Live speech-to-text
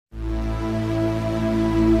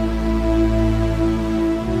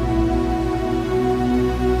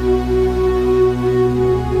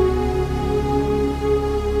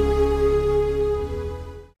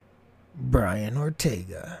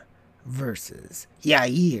versus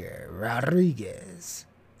Yair Rodriguez.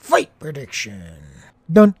 Fight prediction.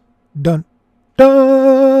 Dun, dun,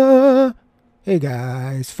 dun. Hey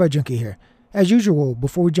guys, Fight Junkie here. As usual,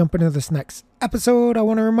 before we jump into this next episode, I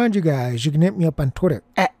want to remind you guys you can hit me up on Twitter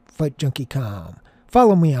at FightJunkieCom.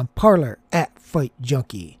 Follow me on Parler at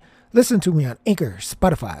FightJunkie. Listen to me on Anchor,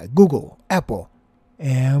 Spotify, Google, Apple,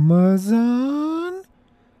 Amazon.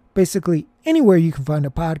 Basically, anywhere you can find a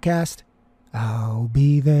podcast, I'll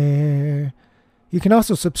be there. You can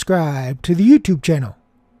also subscribe to the YouTube channel.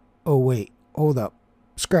 Oh wait, hold up.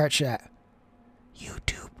 Scratch that.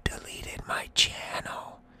 YouTube deleted my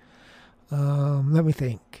channel. Let me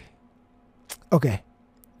think. Okay,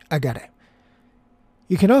 I got it.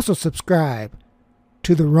 You can also subscribe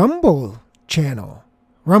to the Rumble channel.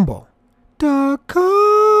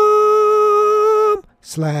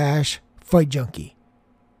 Rumble.com/FightJunkie.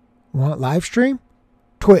 Want live stream?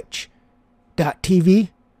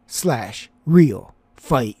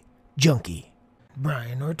 Twitch.tv/RealFightJunkie.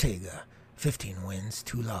 Brian Ortega, 15 wins,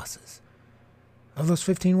 2 losses. Of those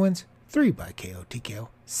 15 wins, 3 by KO TKO,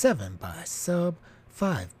 7 by sub,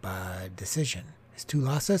 5 by decision. His 2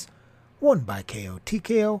 losses, 1 by KO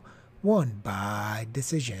TKO, 1 by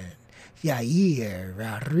decision. Yair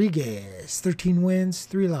Rodriguez, 13 wins,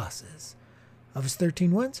 3 losses. Of his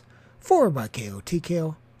 13 wins, 4 by KO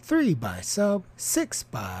TKO, 3 by sub, 6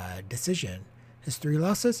 by decision. His 3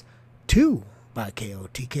 losses, 2 by KO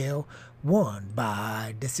TKO, 1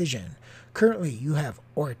 by decision. Currently, you have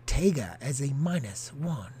Ortega as a minus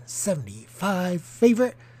 175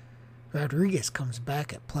 favorite. Rodriguez comes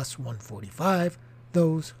back at plus 145.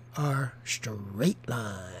 Those are straight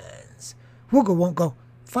lines. We'll go, won't go.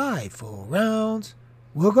 5 full rounds.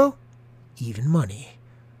 We'll go even money.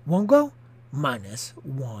 Won't go minus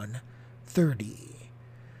 130.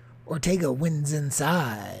 Ortega wins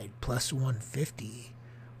inside plus 150.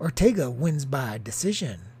 Ortega wins by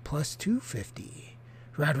decision plus 250.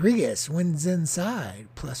 Rodriguez wins inside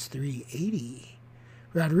plus 380.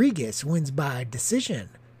 Rodriguez wins by decision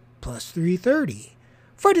plus 330.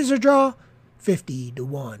 Fight is a draw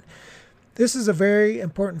 50-1. This is a very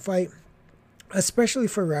important fight, especially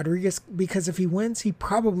for Rodriguez, because if he wins, he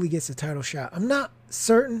probably gets a title shot. I'm not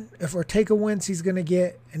certain if Ortega wins, he's going to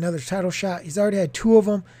get another title shot. He's already had 2 of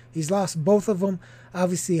them. He's lost both of them.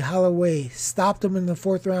 Obviously, Holloway stopped him in the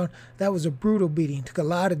 4th round. That was a brutal beating. Took a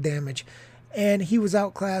lot of damage. And he was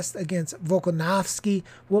outclassed against Volkanovski.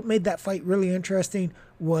 What made that fight really interesting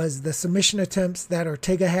was the submission attempts that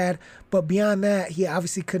Ortega had. But beyond that, he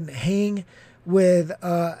obviously couldn't hang with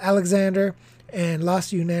Alexander and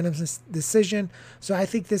lost a unanimous decision. So I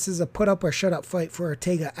think this is a put up or shut up fight for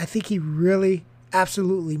Ortega. I think he really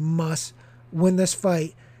absolutely must win this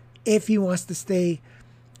fight if he wants to stay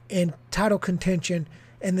in title contention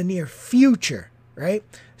in the near future, right?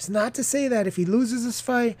 It's not to say that if he loses this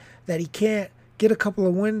fight that he can't get a couple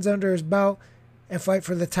of wins under his belt and fight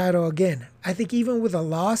for the title again. I think even with a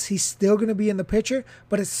loss, he's still going to be in the picture,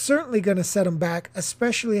 but it's certainly going to set him back,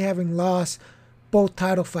 especially having lost both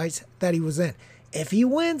title fights that he was in. If he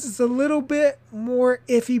wins, it's a little bit more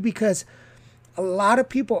iffy because a lot of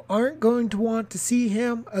people aren't going to want to see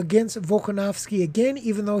him against Volkanovski again,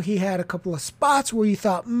 even though he had a couple of spots where you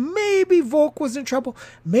thought maybe Volk was in trouble,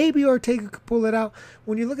 maybe Ortega could pull it out.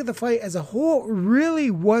 When you look at the fight as a whole, it really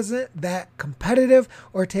wasn't that competitive.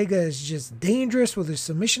 Ortega is just dangerous with his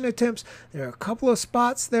submission attempts. There are a couple of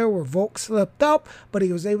spots there where Volk slipped up, but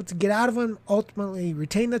he was able to get out of them, ultimately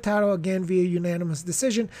retain the title again via unanimous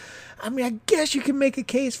decision. I mean, I guess you can make a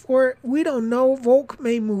case for it. We don't know. Volk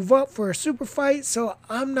may move up for a super fight, so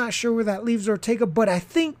I'm not sure where that leaves Ortega, but I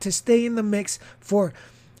think to stay in the mix for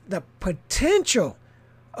the potential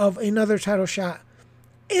of another title shot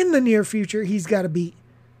in the near future, he's got to beat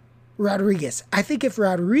Rodriguez. I think if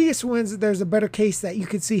Rodriguez wins, there's a better case that you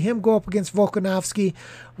could see him go up against Volkanovski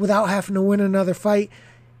without having to win another fight.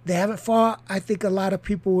 They haven't fought. I think a lot of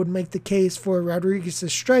people would make the case for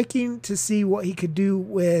Rodriguez's striking to see what he could do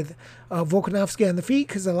with Volkanovski on the feet,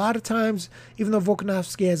 because a lot of times, even though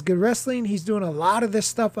Volkanovski has good wrestling, he's doing a lot of this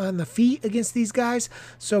stuff on the feet against these guys.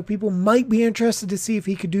 So people might be interested to see if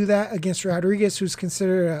he could do that against Rodriguez, who's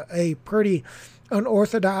considered a pretty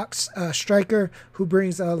unorthodox striker who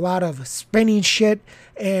brings a lot of spinning shit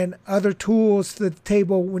and other tools to the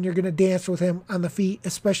table when you're going to dance with him on the feet,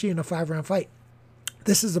 especially in a 5-round fight.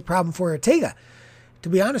 This is the problem for Ortega, to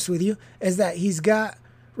be honest with you, is that he's got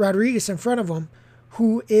Rodriguez in front of him,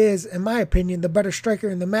 who is, in my opinion, the better striker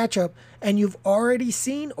in the matchup. And you've already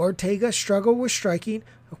seen Ortega struggle with striking,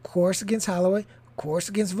 of course, against Holloway, of course,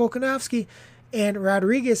 against Volkanovski. And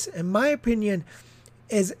Rodriguez, in my opinion,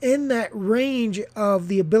 is in that range of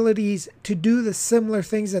the abilities to do the similar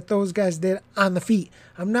things that those guys did on the feet.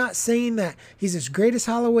 I'm not saying that he's as great as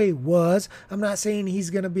Holloway was. I'm not saying he's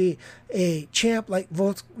going to be a champ like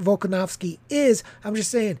Volkanovski is. I'm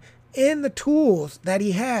just saying in the tools that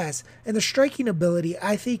he has and the striking ability,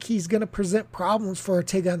 I think he's going to present problems for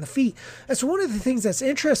Ortega on the feet. That's one of the things that's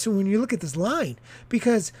interesting when you look at this line,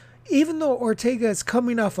 because even though Ortega is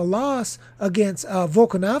coming off a loss against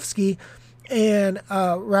Volkanovski, and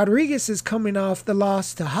Rodriguez is coming off the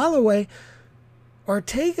loss to Holloway,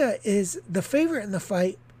 Ortega is the favorite in the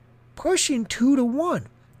fight, pushing 2-1.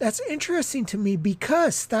 That's interesting to me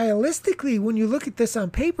because stylistically, when you look at this on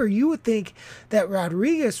paper, you would think that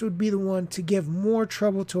Rodriguez would be the one to give more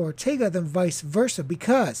trouble to Ortega than vice versa,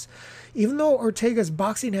 because even though Ortega's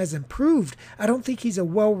boxing has improved, I don't think he's a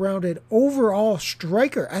well-rounded overall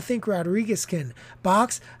striker. I think Rodriguez can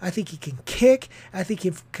box. I think he can kick. I think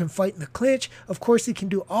he can fight in the clinch. Of course, he can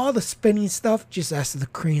do all the spinning stuff. Just ask the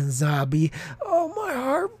Korean Zombie. Oh, my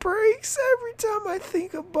heart breaks every time I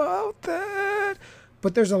think about that.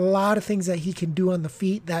 But there's a lot of things that he can do on the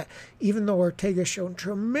feet that, even though Ortega's shown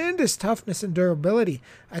tremendous toughness and durability,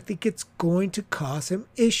 I think it's going to cause him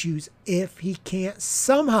issues if he can't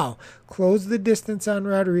somehow close the distance on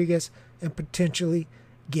Rodriguez and potentially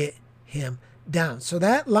get him down. So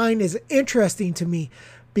that line is interesting to me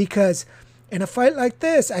because in a fight like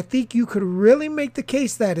this, I think you could really make the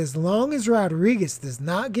case that as long as Rodriguez does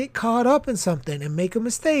not get caught up in something and make a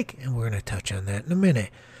mistake, and we're going to touch on that in a minute,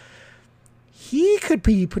 he could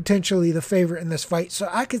be potentially the favorite in this fight. So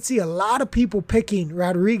I could see a lot of people picking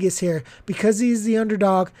Rodriguez here because he's the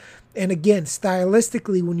underdog. And again,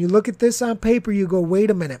 stylistically, when you look at this on paper, you go, wait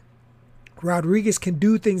a minute. Rodriguez can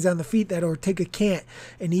do things on the feet that Ortega can't.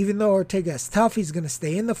 And even though Ortega is tough, he's going to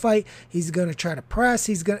stay in the fight. He's going to try to press.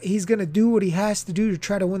 He's going to do what he has to do to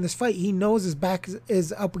try to win this fight. He knows his back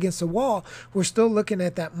is up against the wall. We're still looking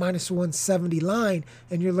at that minus 170 line,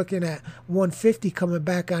 and you're looking at 150 coming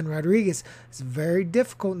back on Rodriguez. It's very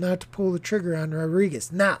difficult not to pull the trigger on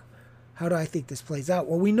Rodriguez. Now, how do I think this plays out?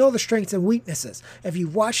 Well, we know the strengths and weaknesses. If you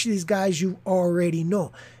watch these guys, you already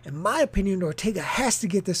know. In my opinion, Ortega has to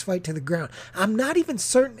get this fight to the ground. I'm not even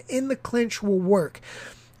certain in the clinch will work.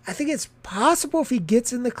 I think it's possible if he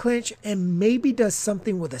gets in the clinch and maybe does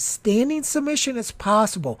something with a standing submission, it's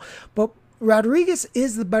possible. But Rodriguez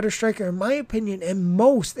is the better striker, in my opinion, in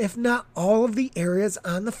most, if not all, of the areas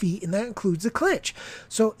on the feet, and that includes the clinch.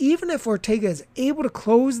 So even if Ortega is able to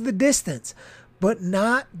close the distance, but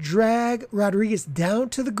not drag Rodriguez down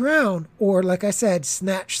to the ground, or like I said,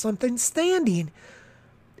 snatch something standing,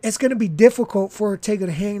 it's going to be difficult for Ortega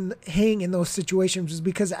to hang in those situations,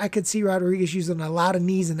 because I could see Rodriguez using a lot of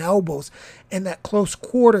knees and elbows in that close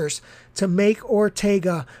quarters to make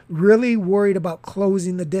Ortega really worried about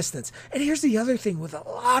closing the distance. And here's the other thing with a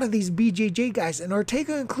lot of these BJJ guys, and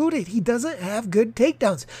Ortega included, he doesn't have good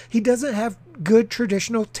takedowns. He doesn't have good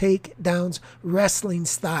traditional takedowns wrestling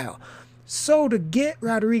style. So to get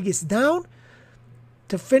Rodriguez down,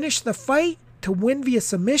 to finish the fight, to win via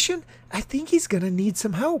submission, I think he's going to need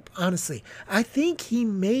some help, honestly. I think he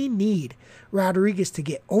may need Rodriguez to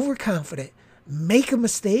get overconfident, make a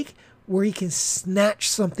mistake where he can snatch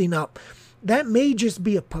something up. That may just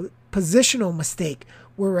be a positional mistake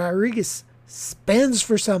where Rodriguez spins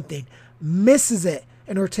for something, misses it,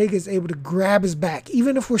 and Ortega is able to grab his back.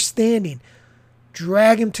 Even if we're standing,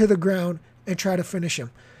 drag him to the ground and try to finish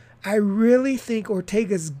him. I really think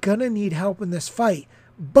Ortega's gonna need help in this fight,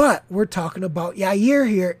 but we're talking about Yair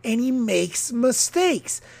here, and he makes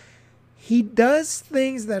mistakes. He does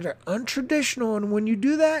things that are untraditional, and when you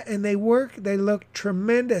do that and they work, they look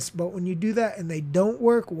tremendous. But when you do that and they don't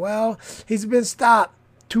work, well, he's been stopped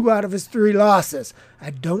 2 out of his 3 losses.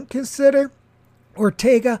 I don't consider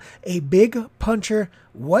Ortega a big puncher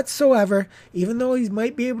whatsoever, even though he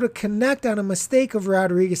might be able to connect on a mistake of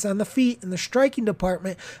Rodriguez on the feet in the striking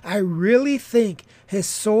department. I really think his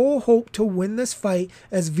sole hope to win this fight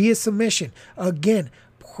is via submission. Again,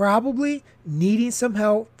 probably needing some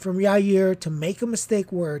help from Yair to make a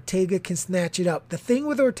mistake where Ortega can snatch it up. The thing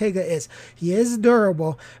with Ortega is he is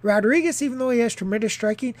durable. Rodriguez, even though he has tremendous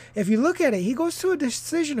striking, if you look at it, he goes to a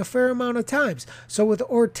decision a fair amount of times. So with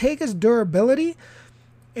Ortega's durability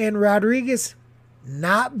and Rodriguez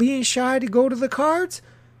not being shy to go to the cards,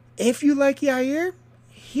 if you like Yair,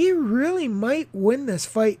 he really might win this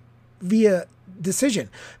fight via decision.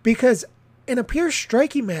 Because in a pure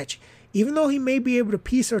striking match, even though he may be able to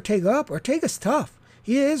piece Ortega up, Ortega's tough.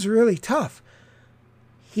 He is really tough.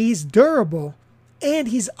 He's durable, and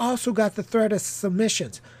he's also got the threat of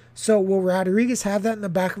submissions. So will Rodriguez have that in the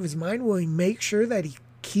back of his mind? Will he make sure that he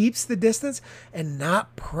keeps the distance and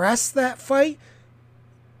not press that fight?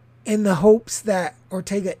 in the hopes that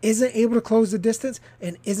Ortega isn't able to close the distance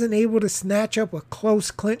and isn't able to snatch up a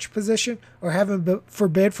close clinch position, or heaven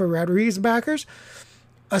forbid for Rodriguez backers,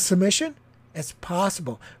 a submission. It's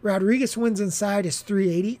possible. Rodriguez wins inside is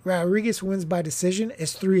 380. Rodriguez wins by decision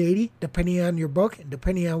is 380, depending on your book and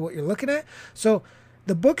depending on what you're looking at. So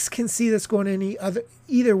the books can see this going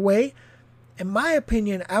either way. In my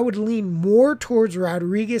opinion, I would lean more towards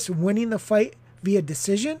Rodriguez winning the fight via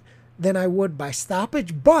decision than I would by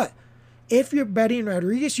stoppage. But if you're betting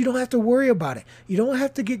Rodriguez, you don't have to worry about it. You don't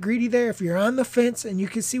have to get greedy there. If you're on the fence and you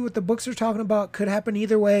can see what the books are talking about, could happen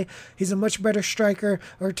either way. He's a much better striker.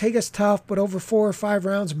 Ortega's tough, but over 4 or 5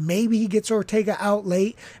 rounds, maybe he gets Ortega out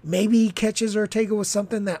late. Maybe he catches Ortega with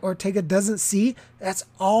something that Ortega doesn't see. That's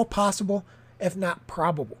all possible, if not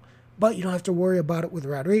probable. But you don't have to worry about it with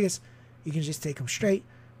Rodriguez. You can just take him straight.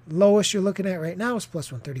 Lowest you're looking at right now is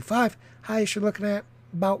plus 135. Highest you're looking at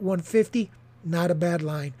about 150. Not a bad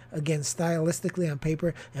line. Again, stylistically on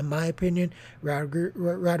paper, in my opinion,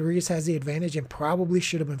 Rodriguez has the advantage and probably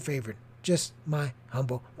should have been favored. Just my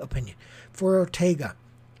humble opinion. For Ortega,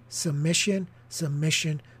 submission,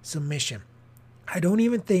 submission, submission. I don't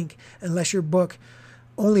even think, unless your book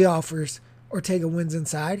only offers Ortega wins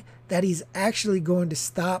inside, that he's actually going to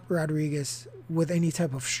stop Rodriguez with any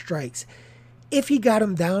type of strikes. If he got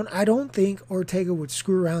him down, I don't think Ortega would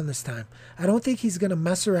screw around this time. I don't think he's going to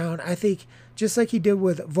mess around. I think just like he did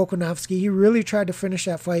with Volkanovski, he really tried to finish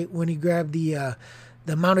that fight when he grabbed the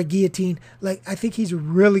mounted guillotine. Like, I think he's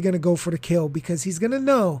really going to go for the kill because he's going to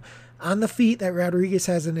know on the feet that Rodriguez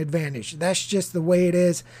has an advantage. That's just the way it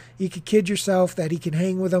is. You could kid yourself that he can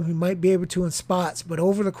hang with him. He might be able to in spots, but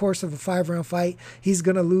over the course of a 5-round fight, he's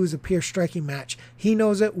going to lose a pure striking match. He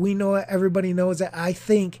knows it. We know it. Everybody knows it. I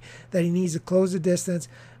think that he needs to close the distance,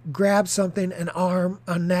 grab something, an arm,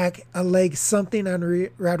 a neck, a leg, something on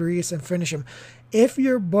Rodriguez and finish him. If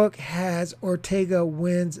your book has Ortega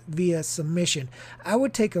wins via submission, I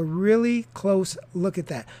would take a really close look at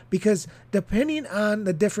that because depending on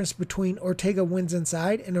the difference between Ortega wins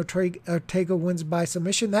inside and Ortega wins by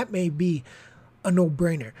submission, that may be a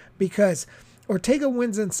no-brainer because Ortega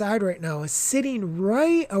wins inside right now is sitting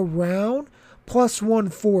right around plus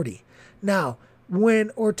 140. Now,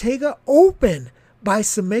 when Ortega opened by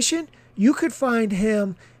submission, you could find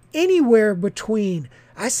him anywhere between,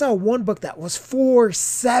 I saw one book that was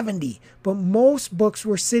 470, but most books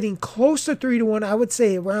were sitting close to 3-1. I would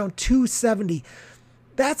say around 270.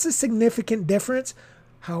 That's a significant difference.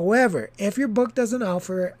 However, if your book doesn't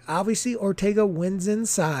offer, obviously Ortega wins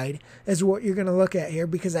inside is what you're going to look at here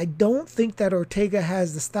because I don't think that Ortega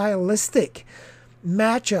has the stylistic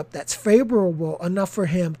matchup that's favorable enough for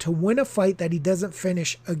him to win a fight that he doesn't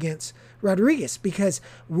finish against Rodriguez. Because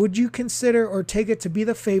would you consider Ortega to be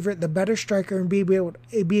the favorite, the better striker, and be able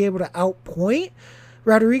to outpoint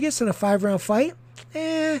Rodriguez in a 5-round fight?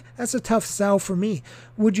 That's a tough sell for me.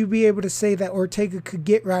 Would you be able to say that Ortega could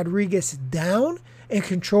get Rodriguez down and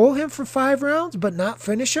control him for 5 rounds but not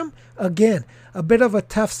finish him? Again, a bit of a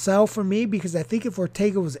tough sell for me because I think if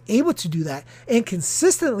Ortega was able to do that and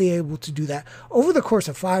consistently able to do that over the course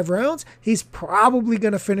of 5 rounds, he's probably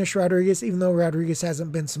going to finish Rodriguez, even though Rodriguez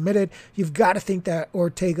hasn't been submitted. You've got to think that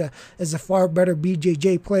Ortega is a far better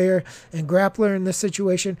BJJ player and grappler in this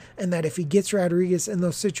situation, and that if he gets Rodriguez in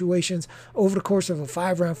those situations over the course of a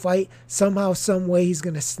 5-round fight, somehow, some way, he's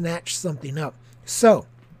going to snatch something up. So,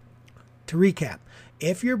 to recap,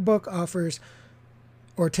 if your book offers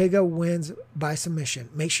Ortega wins by submission,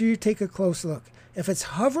 make sure you take a close look. If it's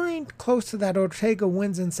hovering close to that Ortega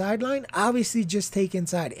wins inside line, obviously just take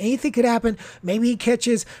inside. Anything could happen. Maybe he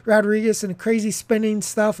catches Rodriguez in crazy spinning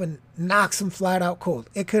stuff and knocks him flat out cold.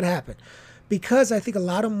 It could happen. Because I think a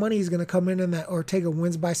lot of money is going to come in that Ortega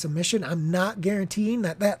wins by submission, I'm not guaranteeing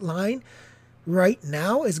that that line right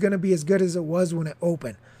now is going to be as good as it was when it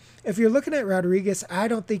opened. If you're looking at Rodriguez, I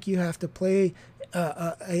don't think you have to play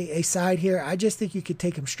a side here. I just think you could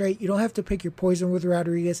take him straight. You don't have to pick your poison with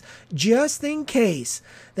Rodriguez, just in case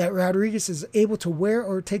that Rodriguez is able to wear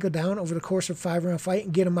Ortega down over the course of a 5-round fight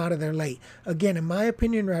and get him out of there late. Again, in my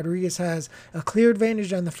opinion, Rodriguez has a clear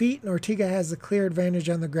advantage on the feet and Ortega has a clear advantage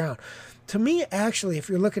on the ground. To me, actually, if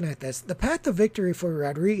you're looking at this, the path to victory for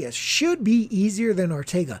Rodriguez should be easier than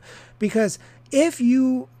Ortega because if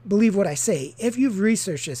you believe what I say, if you've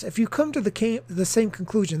researched this, if you come to the same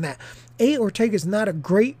conclusion that Ortega is not a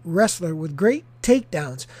great wrestler with great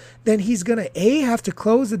takedowns, then he's going to have to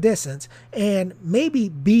close the distance and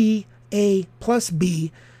maybe A plus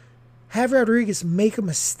B, have Rodriguez make a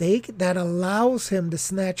mistake that allows him to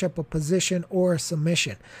snatch up a position or a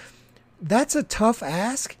submission. That's a tough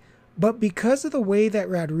ask, But because of the way that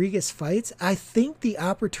Rodriguez fights, I think the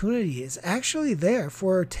opportunity is actually there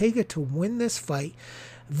for Ortega to win this fight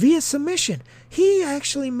via submission. He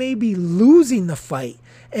actually may be losing the fight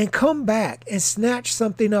and come back and snatch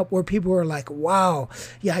something up where people are like, wow,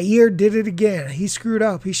 Yair did it again. He screwed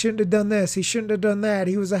up. He shouldn't have done this. He shouldn't have done that.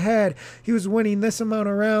 He was ahead. He was winning this amount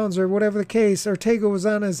of rounds or whatever the case. Ortega was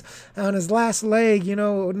on his last leg,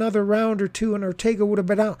 another round or two, and Ortega would have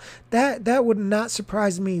been out. That would not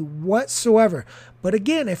surprise me whatsoever. But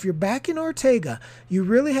again, if you're backing Ortega, you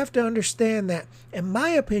really have to understand that, in my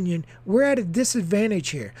opinion, we're at a disadvantage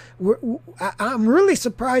here. I'm really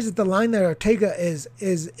surprised at the line that Ortega is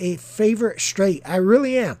a favorite straight. I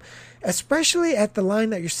really am. Especially at the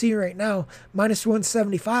line that you're seeing right now, minus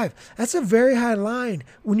 175. That's a very high line.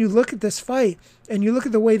 When you look at this fight and you look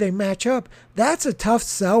at the way they match up, that's a tough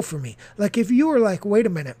sell for me. Like if you were like, wait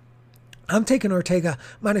a minute, I'm taking Ortega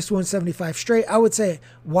minus 175 straight, I would say,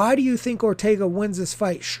 why do you think Ortega wins this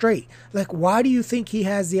fight straight? Like, why do you think he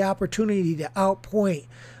has the opportunity to outpoint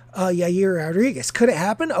Yair Rodriguez? Could it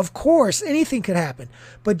happen? Of course, anything could happen.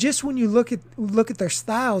 But just when you look at their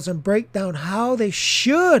styles and break down how they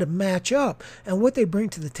should match up and what they bring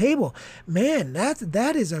to the table, man,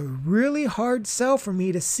 that is a really hard sell for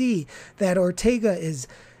me to see that Ortega is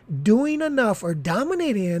doing enough or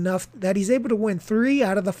dominating enough that he's able to win 3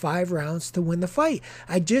 out of the 5 rounds to win the fight.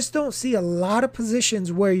 I just don't see a lot of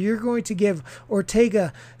positions where you're going to give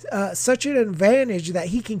Ortega such an advantage that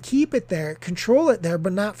he can keep it there, control it there,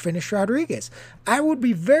 but not finish Rodriguez. I would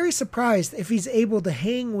be very surprised if he's able to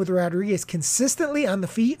hang with Rodriguez consistently on the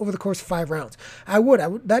feet over the course of 5 rounds. I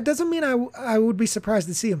would. That doesn't mean I would be surprised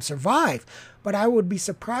to see him survive, but I would be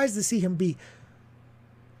surprised to see him be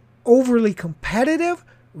overly competitive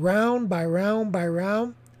round by round by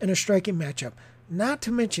round in a striking matchup. Not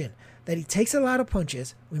to mention that he takes a lot of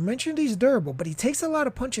punches. We mentioned he's durable, but he takes a lot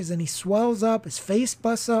of punches and he swells up, his face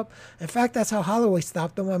busts up. In fact, that's how Holloway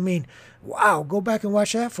stopped him. I mean, wow, go back and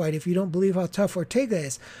watch that fight if you don't believe how tough Ortega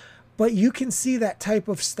is. But you can see that type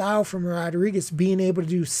of style from Rodriguez being able to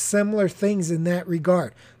do similar things in that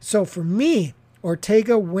regard. So for me,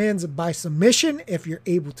 Ortega wins by submission if you're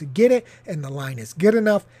able to get it and the line is good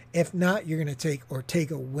enough. If not, you're going to take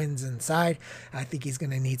Ortega wins inside. I think he's going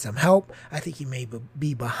to need some help. I think he may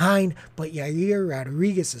be behind, but Yair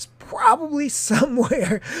Rodriguez is probably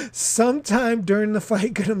somewhere, sometime during the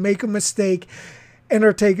fight, going to make a mistake, and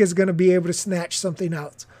Ortega is going to be able to snatch something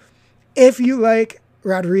else. If you like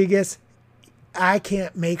Rodriguez, I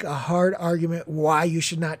can't make a hard argument why you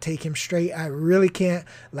should not take him straight. I really can't.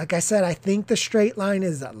 Like I said, I think the straight line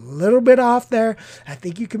is a little bit off there. I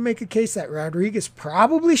think you can make a case that Rodriguez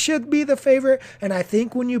probably should be the favorite. And I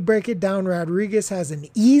think when you break it down, Rodriguez has an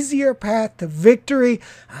easier path to victory.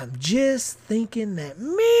 I'm just thinking that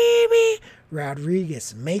maybe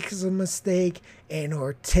Rodriguez makes a mistake and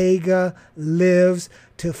Ortega lives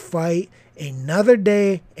to fight another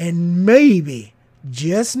day and maybe,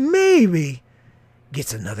 just maybe,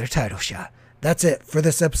 gets another title shot. That's it for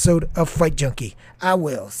this episode of Fight Junkie. I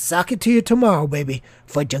will sock it to you tomorrow, baby.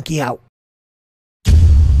 Fight Junkie out.